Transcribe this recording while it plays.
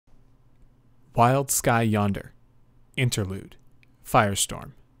Wild Sky Yonder. Interlude.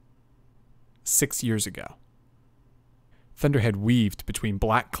 Firestorm. 6 years ago. Thunderhead weaved between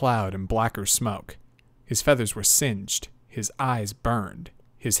black cloud and blacker smoke. His feathers were singed, his eyes burned,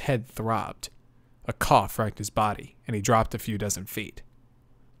 his head throbbed. A cough racked his body, and he dropped a few dozen feet.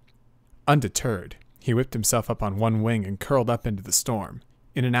 Undeterred, he whipped himself up on one wing and curled up into the storm.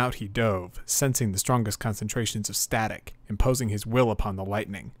 In and out he dove, sensing the strongest concentrations of static, imposing his will upon the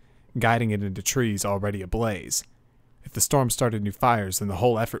lightning, guiding it into trees already ablaze. If the storm started new fires, then the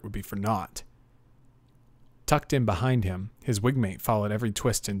whole effort would be for naught. Tucked in behind him, his wigmate followed every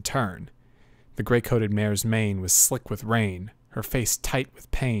twist and turn. The gray-coated mare's mane was slick with rain, her face tight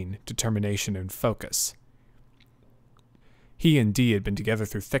with pain, determination, and focus. He and Dee had been together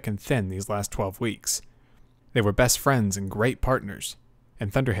through thick and thin these last 12 weeks. They were best friends and great partners,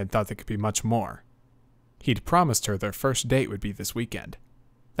 and Thunderhead thought they could be much more. He'd promised her their first date would be this weekend.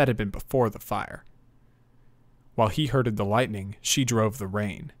 That had been before the fire. While he herded the lightning, she drove the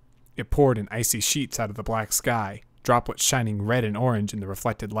rain. It poured in icy sheets out of the black sky, droplets shining red and orange in the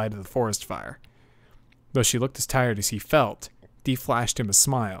reflected light of the forest fire. Though she looked as tired as he felt, Dee flashed him a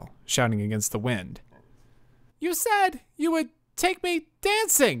smile, shouting against the wind. "You said you would take me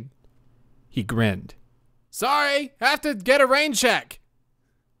dancing!" He grinned. "Sorry, have to get a rain check."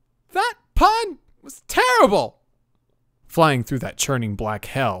 "That pun was terrible!" Flying through that churning black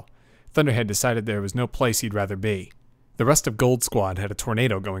hell, Thunderhead decided there was no place he'd rather be. The rest of Gold Squad had a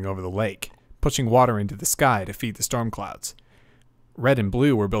tornado going over the lake, pushing water into the sky to feed the storm clouds. Red and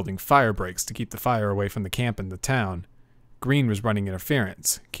Blue were building fire breaks to keep the fire away from the camp and the town. Green was running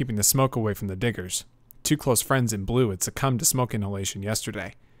interference, keeping the smoke away from the diggers. Two close friends in Blue had succumbed to smoke inhalation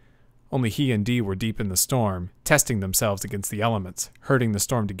yesterday. Only he and Dee were deep in the storm, testing themselves against the elements, herding the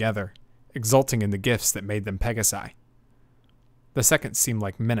storm together, exulting in the gifts that made them Pegasi. The seconds seemed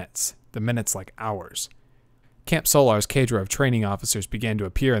like minutes, the minutes like hours. Camp Solar's cadre of training officers began to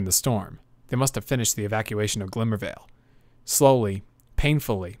appear in the storm. They must have finished the evacuation of Glimmervale. Slowly,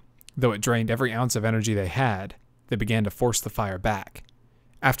 painfully, though it drained every ounce of energy they had, they began to force the fire back.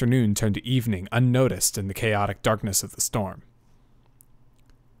 Afternoon turned to evening unnoticed in the chaotic darkness of the storm.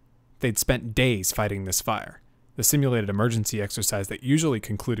 They'd spent days fighting this fire. The simulated emergency exercise that usually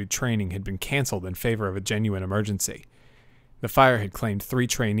concluded training had been canceled in favor of a genuine emergency. The fire had claimed 3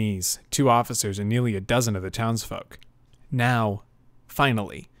 trainees, 2 officers, and nearly a dozen of the townsfolk. Now,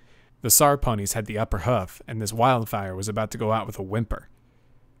 finally, the SAR ponies had the upper hoof, and this wildfire was about to go out with a whimper.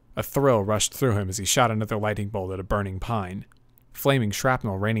 A thrill rushed through him as he shot another lightning bolt at a burning pine, flaming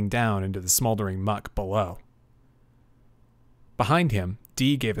shrapnel raining down into the smoldering muck below. Behind him,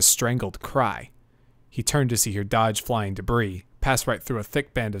 Dee gave a strangled cry. He turned to see her dodge flying debris, pass right through a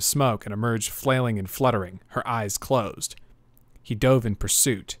thick band of smoke, and emerge flailing and fluttering, her eyes closed. He dove in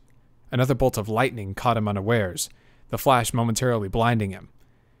pursuit. Another bolt of lightning caught him unawares, the flash momentarily blinding him.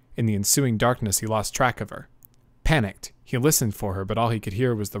 In the ensuing darkness, he lost track of her. Panicked, he listened for her, but all he could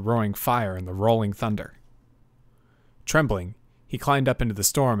hear was the roaring fire and the rolling thunder. Trembling, he climbed up into the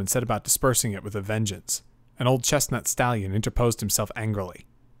storm and set about dispersing it with a vengeance. An old chestnut stallion interposed himself angrily.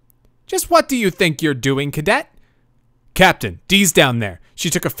 "Just what do you think you're doing, cadet?" "Captain, Dee's down there.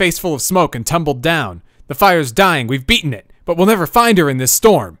 She took a face full of smoke and tumbled down. The fire's dying, we've beaten it, but we'll never find her in this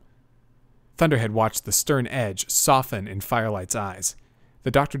storm." Thunderhead watched the stern edge soften in Firelight's eyes.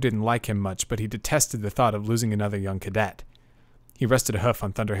 The doctor didn't like him much, but he detested the thought of losing another young cadet. He rested a hoof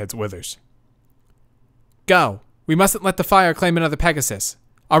on Thunderhead's withers. "Go. We mustn't let the fire claim another Pegasus.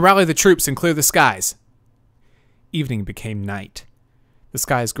 I'll rally the troops and clear the skies." Evening became night. The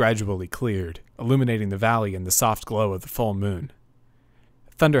skies gradually cleared, illuminating the valley in the soft glow of the full moon.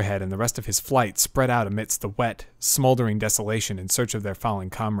 Thunderhead and the rest of his flight spread out amidst the wet, smoldering desolation in search of their fallen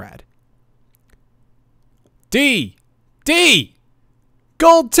comrade. "Dee! Dee!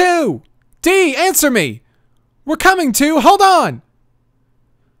 Gold 2! Dee, answer me! We're coming to! Hold on!"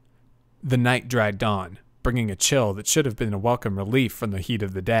 The night dragged on, bringing a chill that should have been a welcome relief from the heat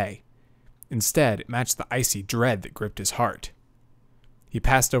of the day. Instead, it matched the icy dread that gripped his heart. He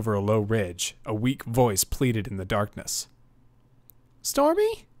passed over a low ridge. A weak voice pleaded in the darkness.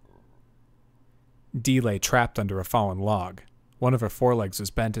 "Stormy?" Dee lay trapped under a fallen log. One of her forelegs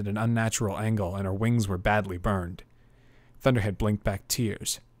was bent at an unnatural angle, and her wings were badly burned. Thunderhead blinked back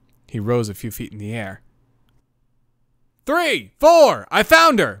tears. He rose a few feet in the air. 3, 4, I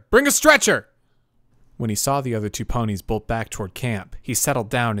found her! Bring a stretcher! When he saw the other 2 ponies bolt back toward camp, he settled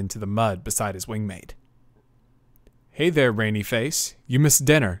down into the mud beside his wingmate. "Hey there, Rainy Face. You missed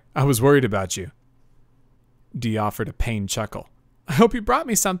dinner. I was worried about you." Dee offered a pained chuckle. "I hope you brought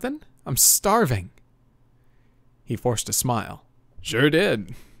me something. I'm starving." He forced a smile. "Sure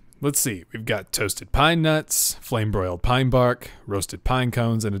did. Let's see, we've got toasted pine nuts, flame-broiled pine bark, roasted pine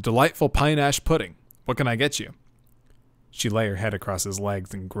cones, and a delightful pine ash pudding. What can I get you? She lay her head across his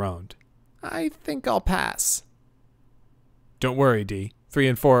legs and groaned. I think I'll pass. Don't worry, Dee. 3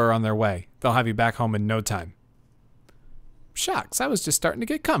 and 4 are on their way. They'll have you back home in no time. Shucks, I was just starting to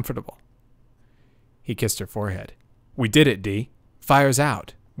get comfortable. He kissed her forehead. We did it, Dee. Fire's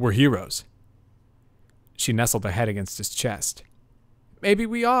out. We're heroes. She nestled her head against his chest. Maybe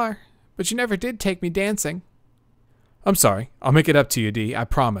we are, but you never did take me dancing. I'm sorry. I'll make it up to you, Dee. I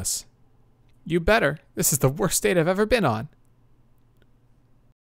promise. You better. This is the worst date I've ever been on.